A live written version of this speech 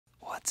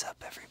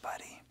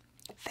everybody.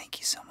 Thank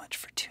you so much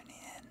for tuning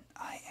in.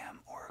 I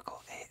am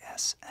Oracle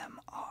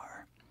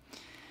ASMR,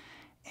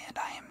 and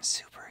I am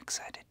super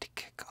excited to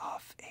kick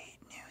off a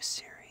new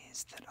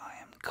series that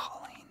I am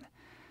calling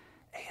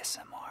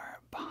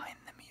ASMR Behind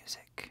the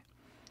Music.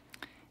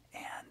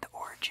 And the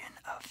origin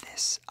of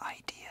this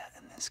idea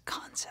and this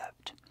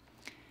concept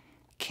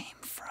came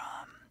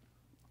from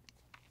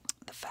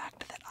the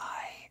fact that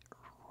I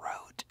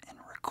wrote and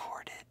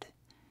recorded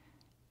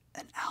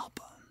an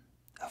album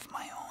of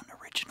my own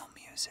original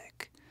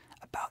music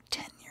about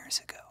 10 years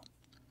ago,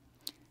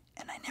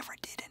 and I never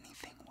did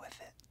anything with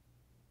it,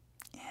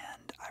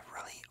 and I've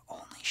really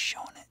only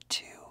shown it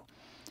to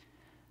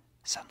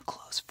some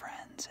close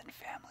friends and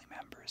family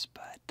members,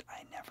 but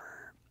I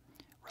never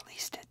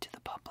released it to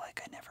the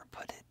public. I never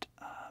put it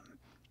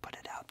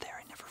out there.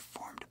 I never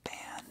formed a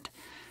band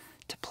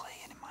to play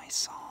any of my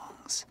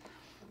songs.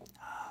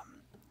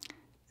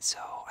 So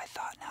I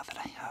thought, now that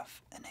I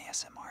have an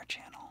ASMR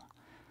channel,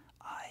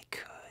 I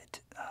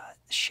could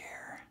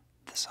share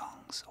the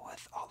songs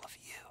with all of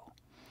you.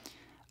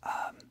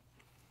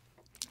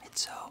 And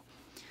so,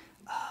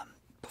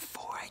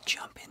 before I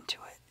jump into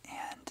it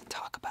and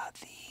talk about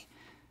the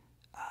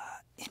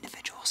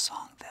individual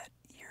song that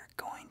you're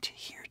going to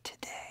hear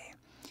today,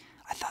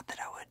 I thought that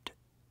I would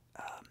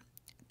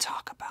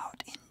talk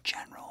about, in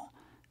general,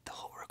 the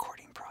whole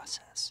recording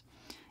process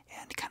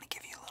and kind of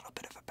give you a little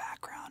bit of a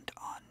background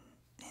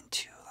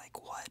into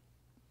like what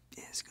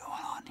is going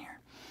on here.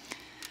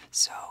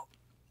 So,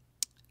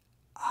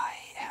 I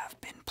have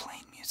been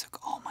playing music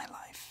all my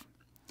life,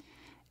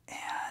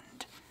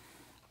 and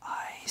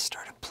I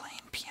started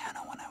playing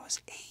piano when I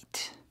was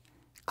 8,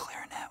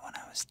 clarinet when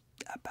I was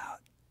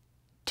about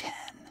 10,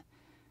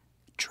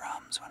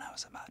 drums when I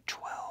was about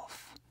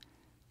 12,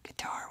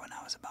 guitar when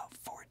I was about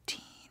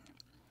 14,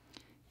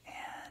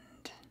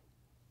 and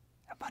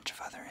a bunch of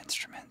other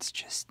instruments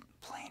just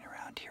playing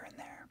around here and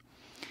there.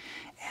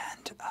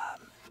 And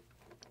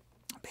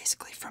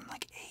basically from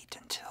like 8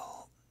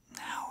 until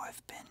now,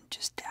 I've been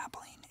just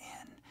dabbling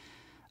in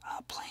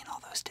playing all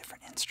those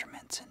different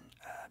instruments in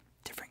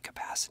different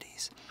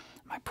capacities.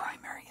 My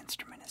primary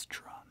instrument is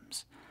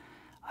drums.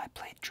 I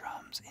played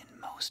drums in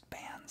most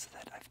bands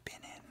that I've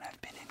been in.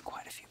 I've been in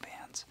quite a few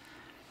bands.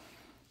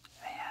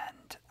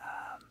 And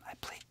I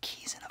played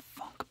keys in a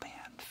funk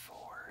band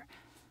for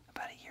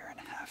about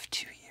 1.5 to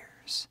 2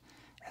 years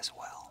as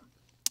well.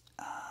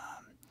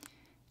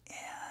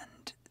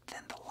 And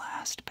then the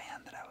last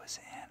band that I was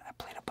in, I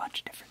played a bunch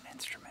of different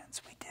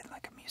instruments. We did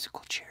like a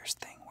musical chairs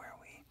thing where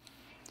we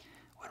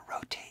would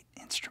rotate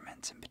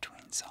instruments in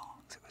between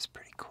songs. It was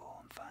pretty cool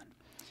and fun.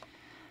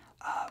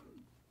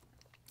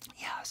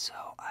 So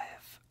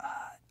I've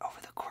over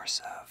the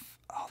course of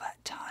all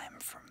that time,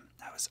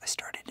 I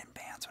started in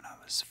bands when I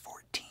was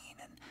 14,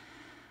 and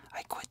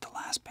I quit the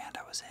last band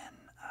I was in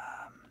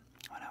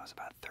when I was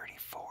about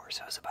 34.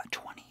 So it was about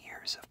 20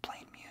 years of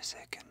playing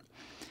music and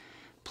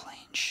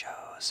playing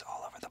shows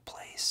all over the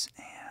place,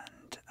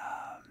 and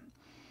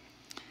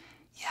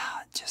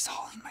just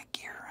hauling my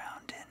gear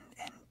around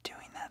and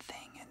doing that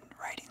thing and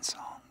writing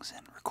songs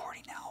and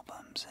recording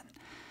albums. And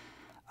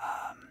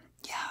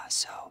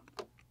so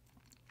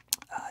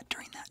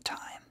during that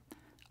time,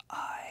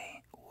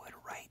 I would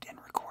write and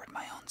record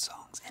my own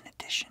songs in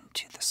addition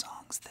to the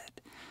songs that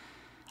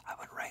I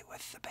would write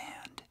with the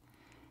band.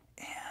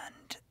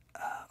 And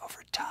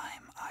over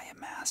time, I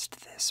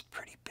amassed this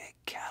pretty big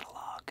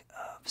catalog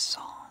of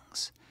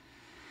songs.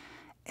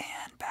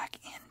 And back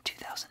in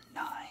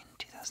 2009,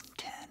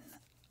 2010,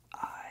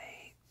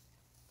 I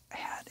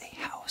had a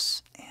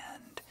house,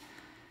 and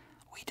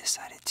we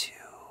decided to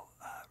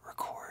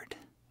record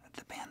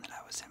the band that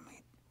I was in.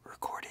 We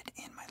recorded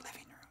in my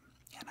living room,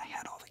 and I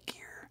had all the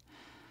gear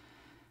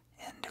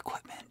and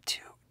equipment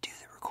to do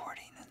the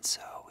recording. And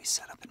so we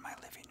set up in my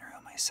living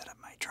room. I set up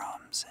my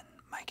drums and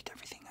mic'd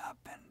everything up,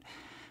 and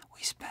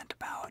we spent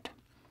about,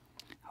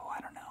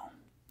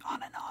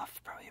 on and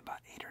off, probably about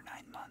 8 or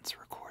 9 months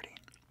recording.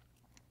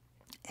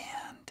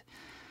 And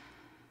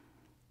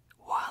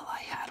while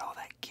I had all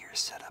that gear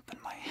set up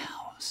in my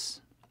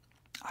house,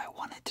 I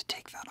wanted to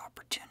take that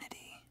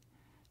opportunity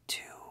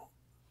to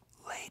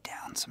lay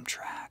down some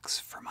tracks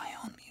for my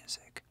own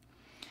music,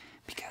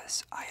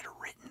 because I had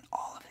written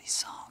all of these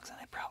songs, and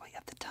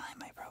at the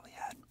time I probably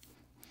had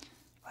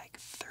like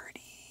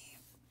 30,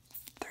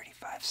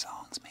 35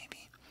 songs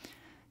maybe,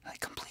 like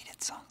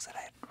completed songs that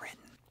I had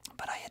written,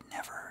 but I had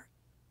never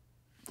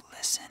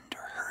listened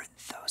or heard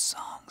those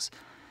songs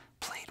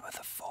played with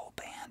a full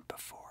band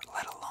before,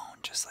 let alone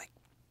just like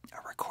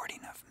a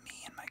recording of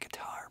me and my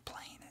guitar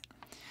playing it.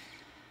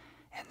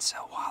 And so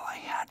while I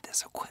had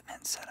this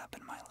equipment set up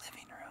in my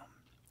living room,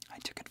 I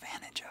took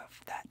advantage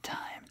of that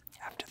time.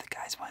 After the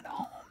guys went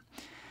home,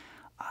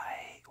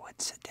 I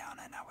would sit down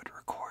and I would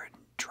record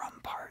drum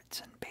parts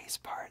and bass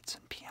parts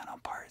and piano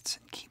parts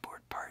and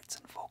keyboard parts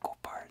and vocal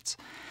parts.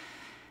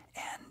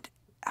 And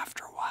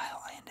after a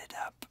while, I ended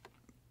up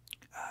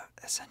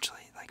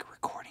essentially like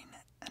recording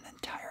an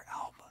entire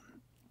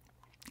album.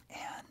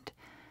 And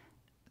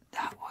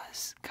that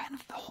was kind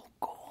of the whole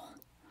goal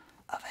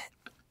of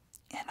it.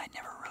 And I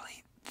never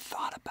really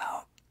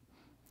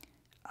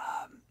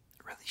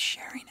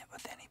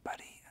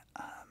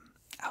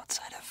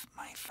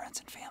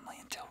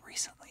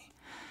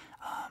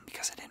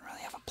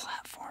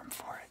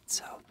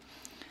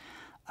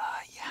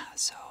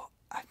so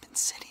I've been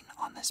sitting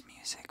on this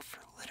music for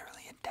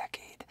literally a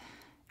decade,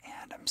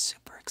 and I'm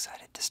super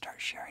excited to start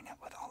sharing it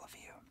with all of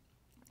you.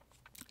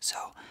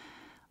 So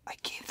I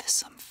gave this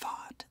some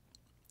thought,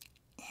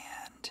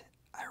 and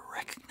I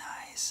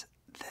recognize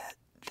that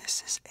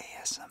this is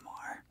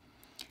ASMR,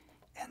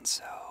 and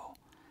so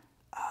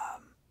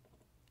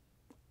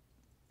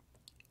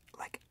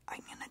I'm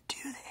gonna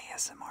do the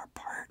ASMR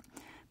part,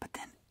 but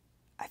then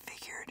I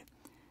figured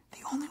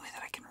the only way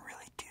that I can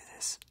really do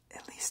this,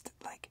 at least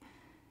like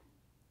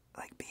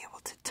be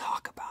able to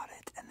talk about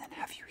it and then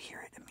have you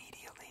hear it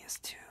immediately, is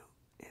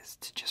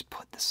to just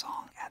put the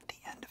song at the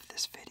end of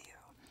this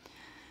video.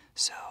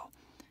 So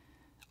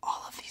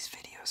all of these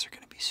videos are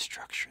going to be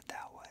structured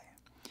that way,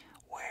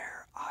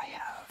 where I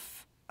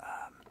have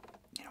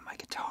my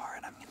guitar,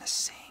 and I'm going to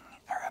sing,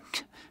 or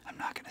I'm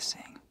not going to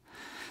sing.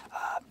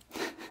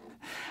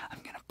 I'm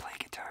going to play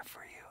guitar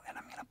for you, and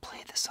I'm going to play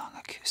the song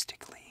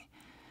acoustically,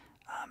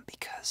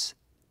 because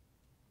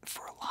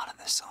for a lot of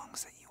the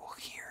songs that you will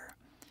hear,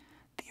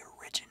 the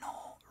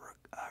original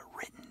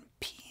written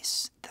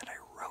piece that I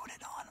wrote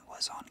it on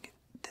was on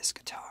this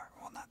guitar.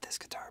 Well, not this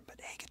guitar, but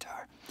a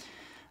guitar.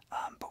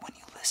 But when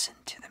you listen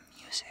to the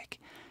music,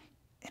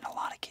 in a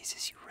lot of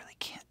cases you really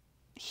can't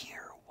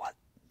hear what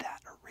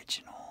that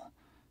original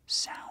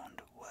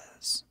sound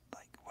was,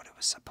 like what it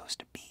was supposed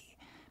to be,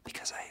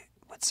 because I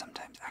would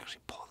sometimes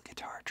actually pull the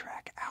guitar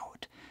track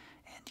out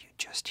and you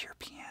just hear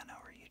piano,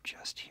 or you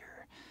just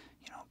hear,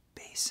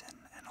 bass and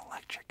an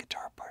electric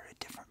guitar part, a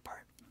different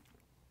part.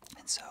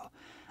 And so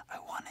I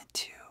wanted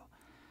to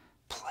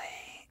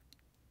play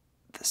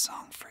the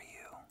song for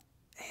you,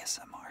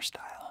 ASMR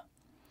style,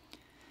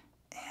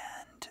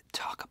 and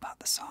talk about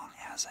the song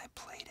as I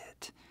played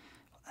it,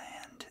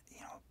 and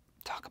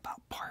talk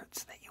about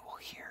parts that you will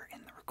hear in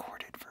the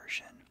recorded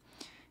version.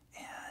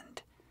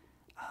 And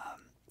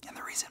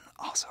the reason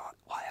also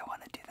why I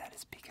want to do that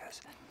is because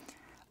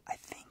I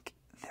think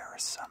there are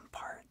some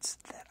parts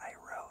that I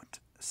wrote,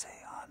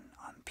 say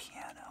on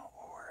piano,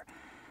 or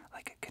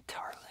like a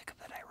guitar lick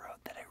that I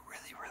wrote, that I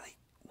really, really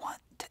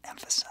want to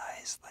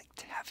emphasize, like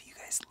to have you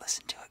guys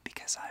listen to it,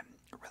 because I'm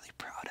really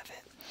proud of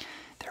it.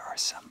 There are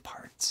some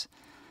parts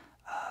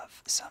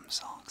of some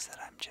songs that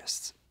I'm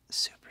just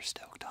super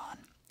stoked on,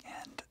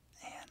 and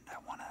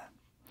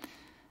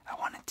I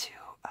wanted to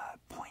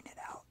point it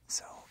out.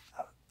 So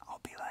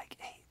I'll be like,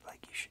 hey, like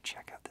you should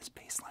check out this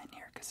bass line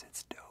here because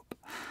it's dope.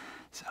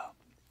 So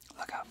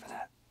look out for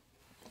that.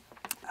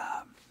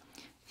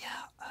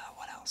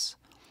 What else?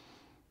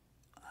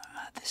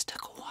 This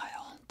took a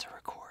while to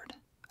record.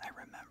 I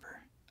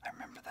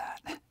remember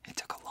that. It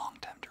took a long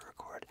time to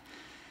record.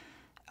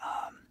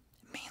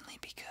 Mainly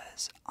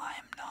because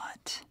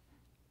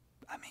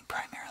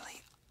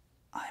primarily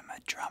I'm a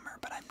drummer,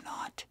 but I'm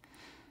not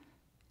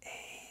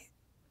a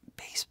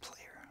bass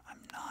player.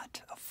 I'm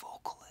not a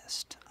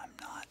vocalist.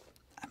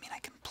 I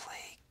can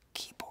play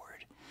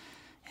keyboard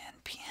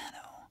and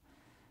piano,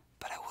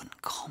 but I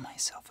wouldn't call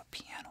myself a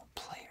piano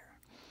player.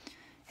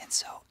 And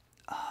so,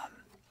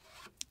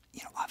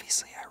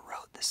 obviously I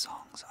wrote the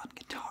songs on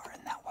guitar,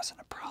 and that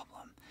wasn't a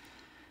problem.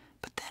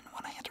 But then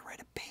when I had to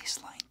write a bass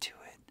line to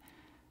it,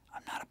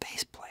 I'm not a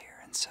bass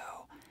player, and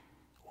so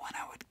when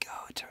I would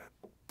go to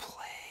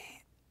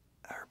play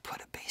or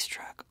put a bass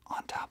track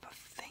on top of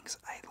things,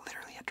 I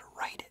literally had to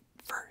write it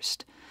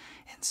first.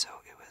 And so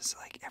it was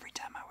like every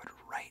time I would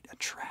write a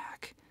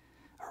track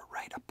or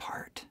write a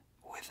part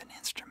with an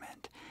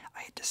instrument,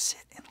 I had to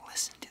sit and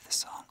listen to the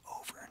song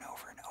over and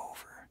over and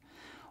over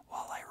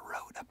while I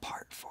wrote a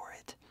part for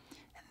it,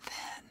 and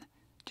then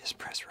just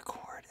press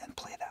record and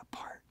play that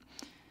part.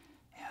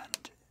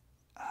 And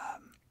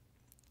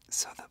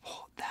so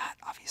that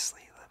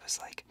obviously, it was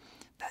like,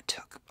 that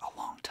took a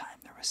long time.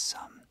 There was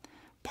some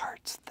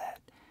parts that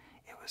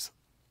it was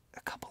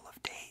a couple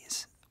of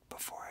days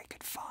before I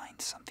could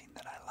find something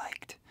that I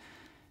liked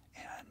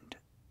and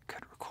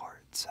could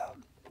record. So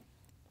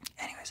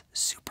anyways,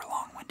 super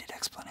long-winded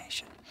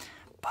explanation,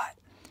 but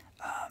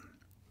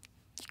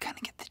you kind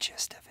of get the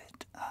gist of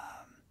it.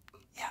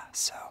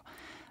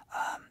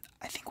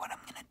 I think what I'm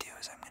going to do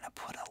is I'm going to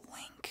put a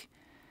link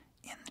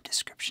in the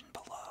description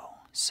below,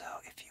 so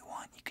if you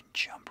want, you can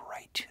jump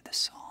right to the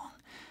song.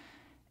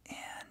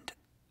 And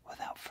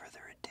without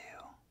further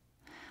ado,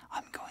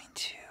 I'm going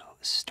to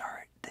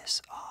start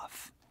this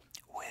off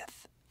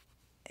with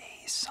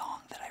a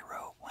song that I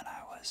wrote when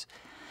I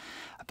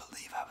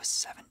believe I was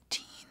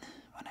 17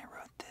 when I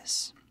wrote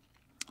this.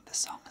 The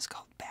song is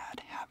called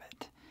Bad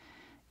Habit,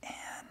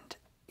 and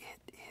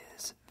it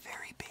is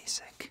very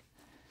basic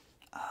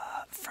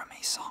from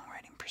a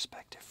songwriting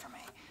perspective, from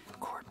a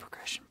chord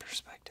progression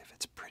perspective.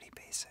 It's pretty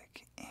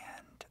basic,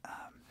 and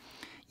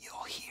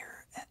you'll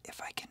hear,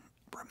 if I can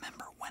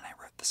remember when I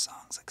wrote the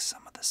songs, like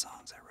some of the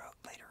songs I wrote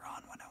later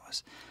on when I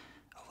was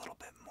a little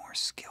bit more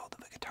skilled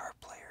of a guitar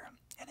player,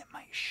 and it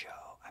might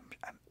show.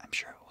 I'm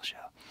sure it will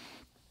show.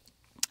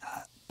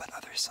 But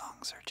other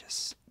songs are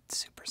just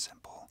super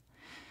simple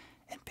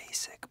and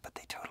basic, but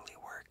they totally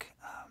work.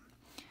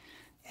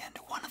 And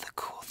one of the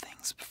cool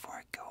things, before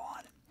I go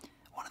on,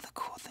 one of the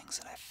cool things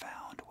that I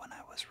found when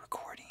I was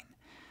recording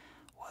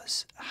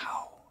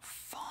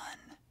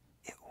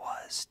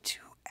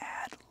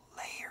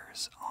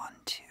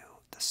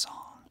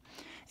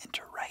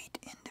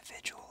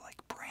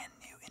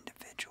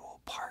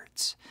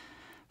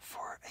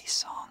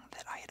song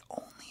that I had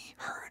only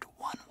heard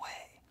one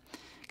way.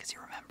 Because you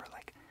remember,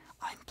 like,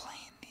 I'm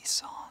playing these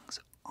songs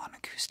on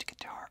acoustic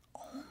guitar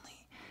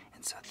only,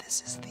 and so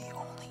this is the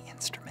only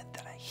instrument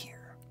that I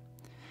hear.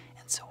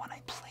 And so when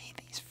I play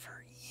these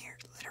for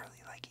years,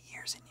 literally like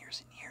years and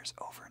years and years,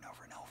 over and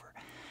over and over,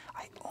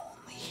 I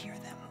only hear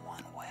them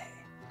one way.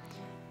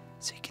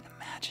 So you can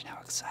imagine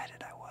how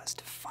excited I was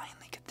to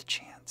finally get the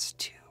chance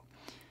to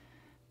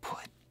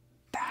put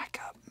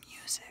backup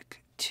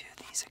music to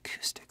these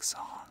acoustic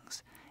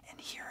songs and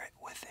hear it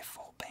with a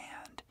full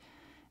band.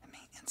 I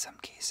mean, in some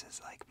cases,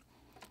 like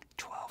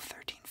 12,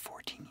 13,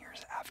 14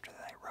 years after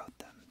that I wrote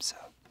them. So,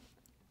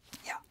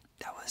 yeah,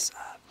 that was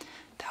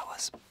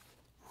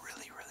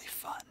really, really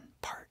fun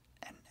part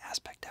and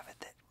aspect of it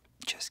that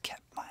just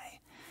kept my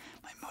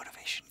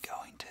motivation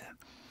going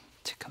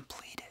to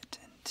complete it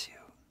and to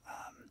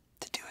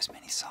do as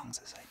many songs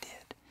as I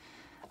did.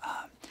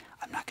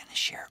 I'm not going to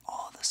share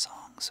all the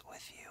songs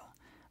with you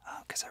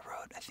because I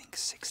wrote, I think,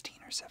 16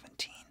 or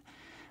 17,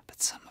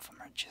 but some of them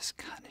are just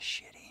kind of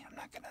shitty. I'm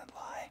not going to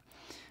lie.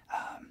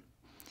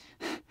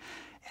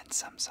 And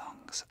some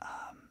songs,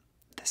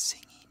 the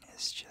singing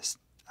is just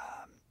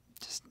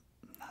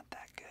not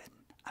that good.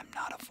 I'm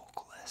not a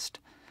vocalist.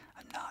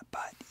 I'm not,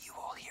 but you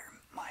will hear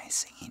my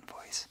singing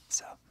voice.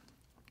 So,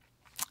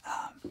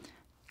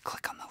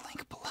 click on the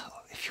link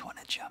below if you want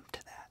to jump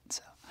to that.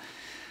 So,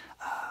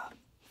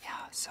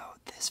 yeah, so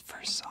this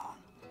first song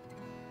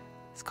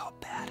is called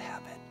Bad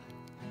Habit.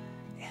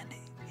 And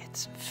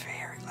it's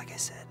very, like I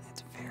said,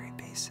 it's very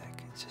basic.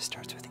 It just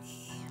starts with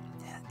E,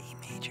 and E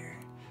major,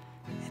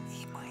 and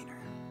E minor.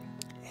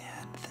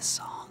 And the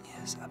song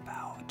is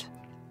about,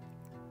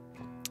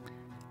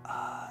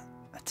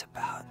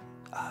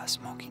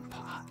 smoking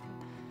pot.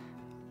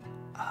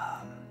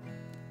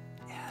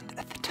 And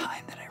at the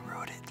time that I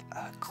wrote it,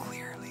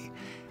 clearly,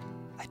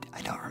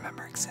 I don't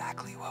remember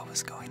exactly what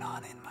was going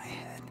on in my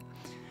head,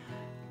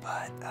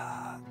 but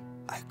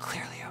I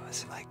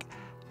was like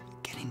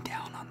getting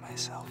down on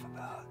myself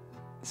about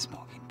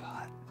smoking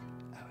pot.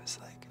 I was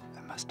like,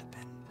 I must have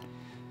been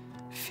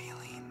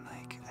feeling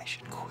like I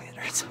should quit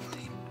or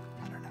something.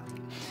 I don't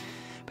know.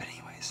 But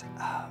anyways,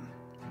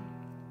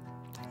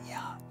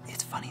 yeah,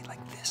 it's funny,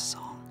 like this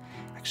song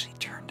actually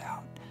turned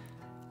out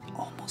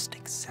almost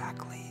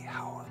exactly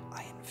how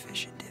I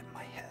envisioned it in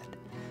my head.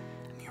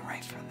 I mean,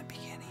 right from the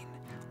beginning,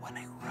 when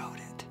I wrote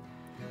it,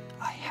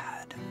 I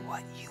had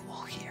what you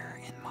will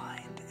hear in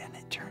mind, and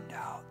it turned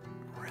out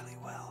really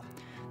well.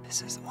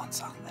 This is the one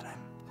song that I'm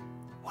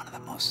the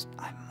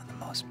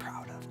most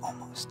proud of,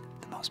 almost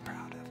the most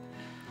proud of.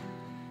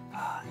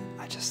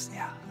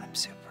 I'm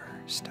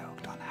super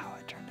stoked on how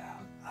it turned out.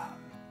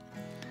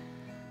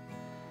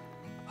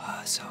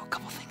 So a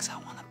couple things I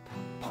want to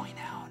point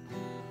out.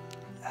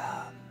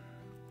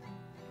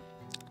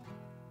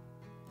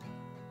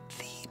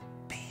 The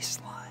bass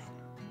line.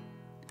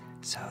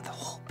 So the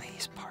whole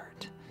bass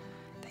part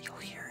that you'll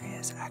hear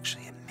is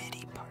actually a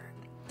MIDI part.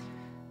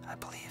 I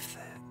believe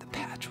the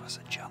patch was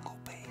a jungle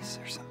bass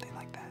or something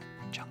like that.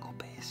 Jungle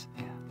bass,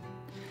 yeah.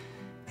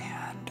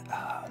 And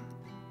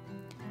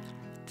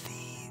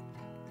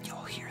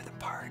you'll hear the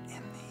part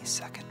in the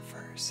second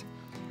verse.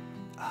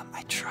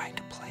 I tried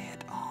to play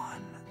it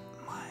on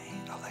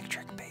my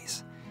electric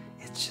bass.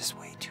 It's just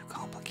way too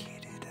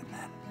complicated, and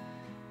then,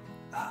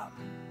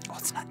 well,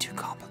 it's not too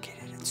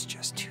complicated, it's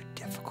just too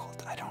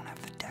difficult. I don't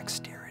have the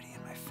dexterity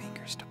in my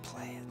fingers to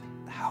play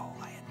it how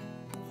I had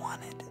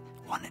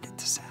wanted it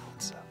to sound,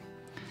 so.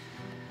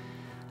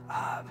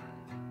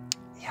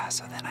 Yeah,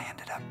 so then I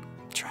ended up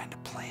trying to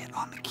play it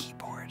on the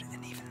keyboard,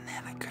 and even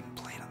then I couldn't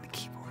play it on the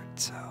keyboard,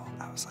 so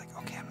I was like,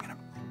 okay, I'm gonna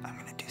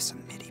do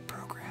some MIDI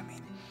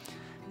programming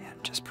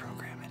and just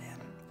program it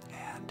in.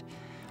 And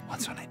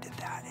once when I did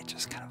that, it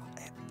just kind of,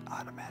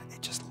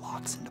 it just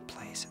locks into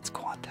place. It's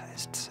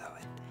quantized, so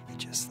it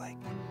just like,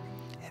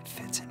 it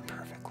fits in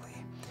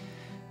perfectly.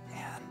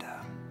 And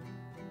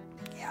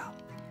yeah,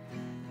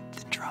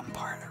 the drum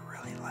part I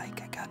really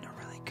like. I got a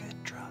really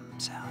good drum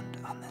sound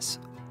on this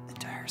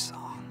entire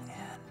song,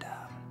 and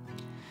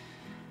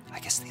I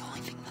guess the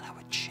only thing that I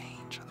would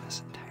change on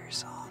this entire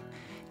song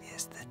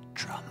is the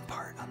drum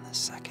part on the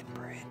second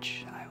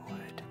bridge. I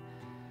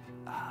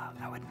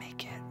would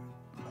make it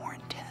more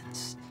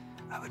intense.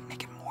 I would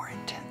make it more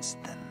intense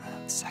than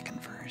the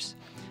second verse,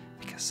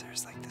 because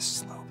there's like this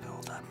slow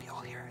build up, you'll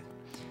hear it.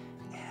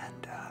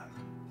 And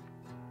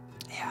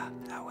yeah,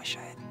 I wish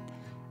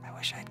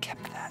I had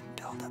kept that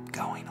build up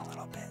going a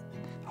little bit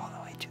all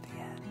the way to the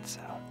end. So,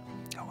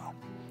 oh well.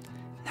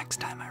 Next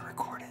time I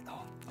record it,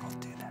 I'll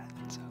do that.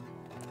 So,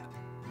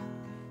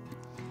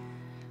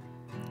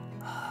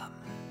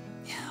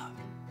 yeah.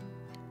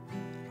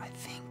 I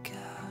think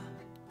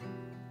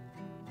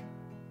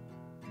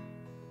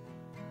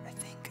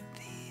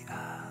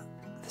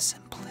the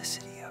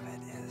simplicity of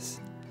it is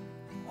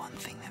one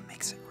thing that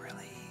makes it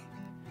really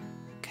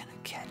kind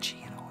of catchy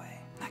in a way.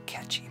 Not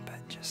catchy,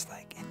 but just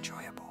like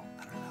enjoyable.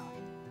 I don't know.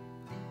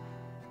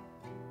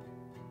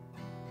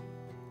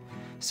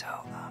 So,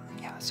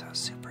 yeah, so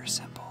super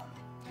simple.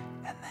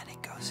 And then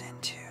it goes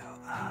into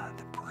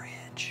the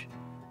bridge.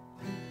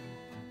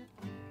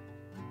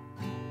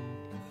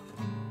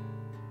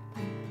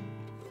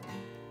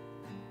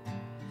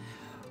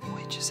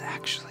 which is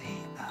actually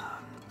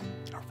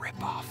a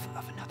rip-off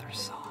of another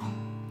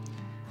song,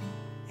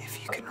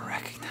 if you can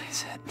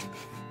recognize it.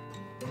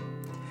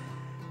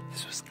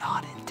 This was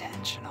not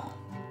intentional,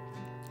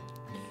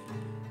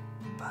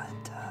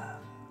 but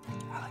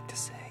I like to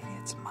say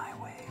it's my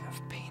way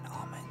of paying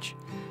homage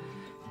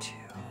to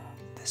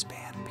this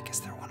band because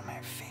they're one of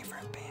my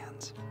favorite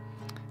bands.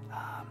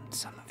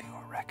 Some of you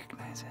will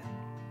recognize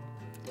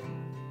it,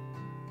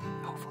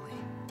 hopefully,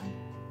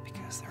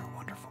 because they're a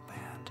wonderful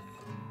band.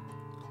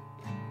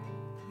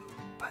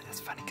 But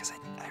it's funny because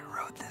I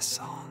wrote this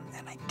song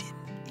and I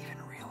didn't even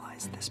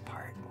realize this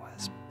part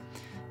was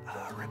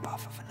a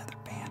rip-off of another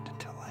band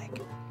until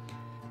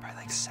probably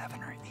like 7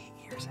 or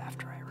 8 years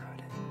after I wrote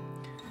it.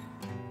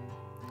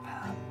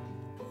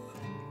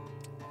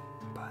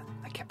 But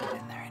I kept it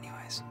in there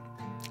anyways.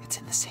 It's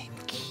in the same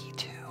key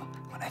too.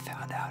 When I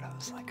found out, I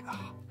was like,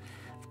 oh,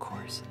 of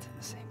course it's in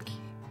the same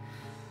key.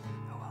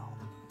 Oh well.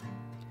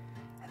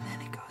 And then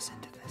it goes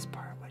into this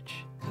part,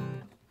 which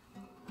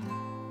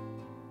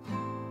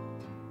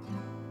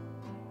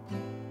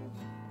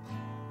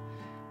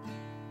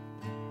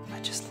I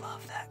just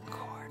love that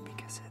chord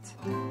because it's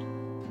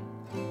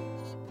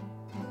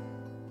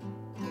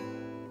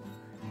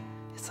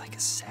like a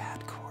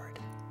sad chord.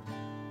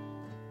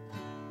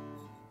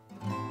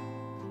 I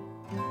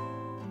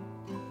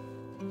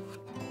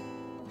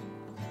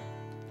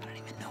don't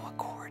even know what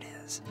chord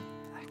is,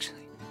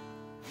 actually.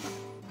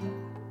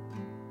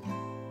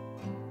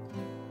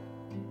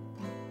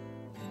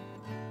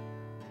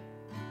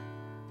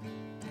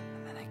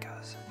 And then it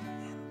goes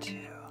into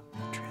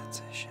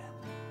transition.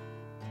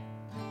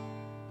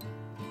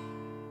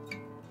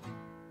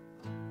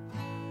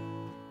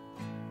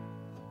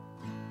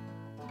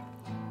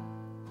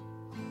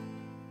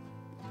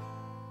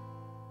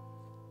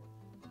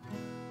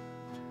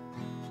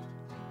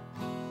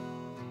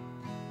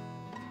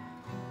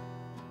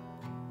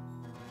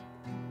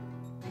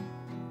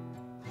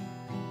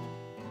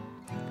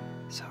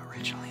 So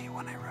originally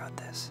when I wrote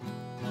this,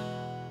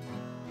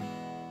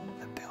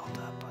 the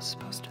build-up was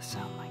supposed to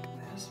sound like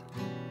this.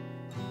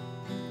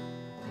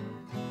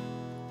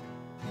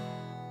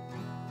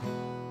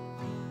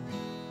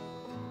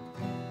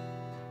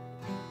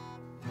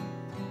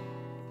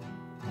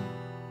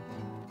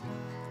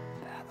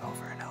 That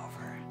over and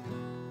over.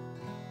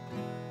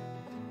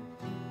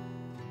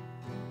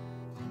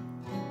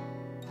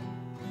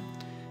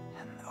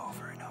 And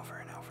over and over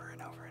and over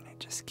and over, and it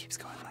just keeps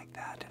going like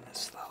that, and it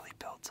slowly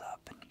builds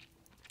up. And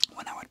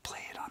when I would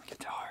play it on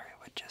guitar,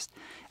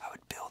 I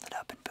would build it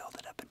up and build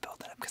it up and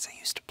build it up, because I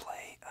used to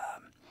play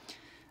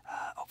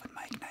open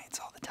mic nights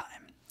all the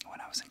time when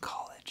I was in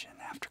college and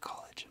after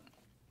college and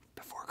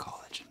before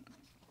college, and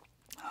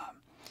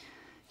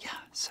yeah,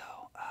 so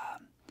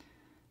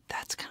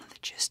that's kind of the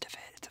gist of it.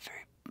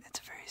 It's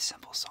a very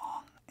simple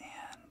song,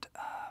 and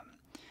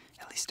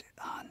at least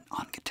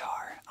on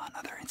guitar. On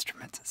other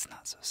instruments, it's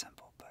not so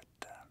simple, but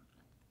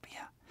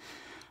yeah.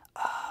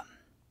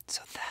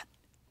 So that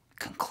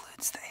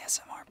concludes the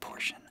ASMR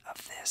portion of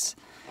this,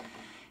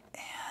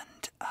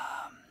 and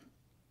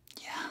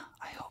yeah,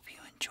 I hope you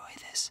enjoy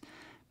this.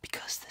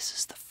 Because this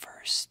is the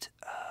first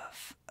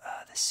of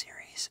the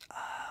series,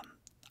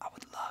 I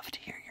would love to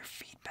hear your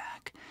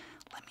feedback.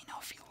 Let me know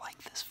if you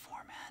like this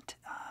format.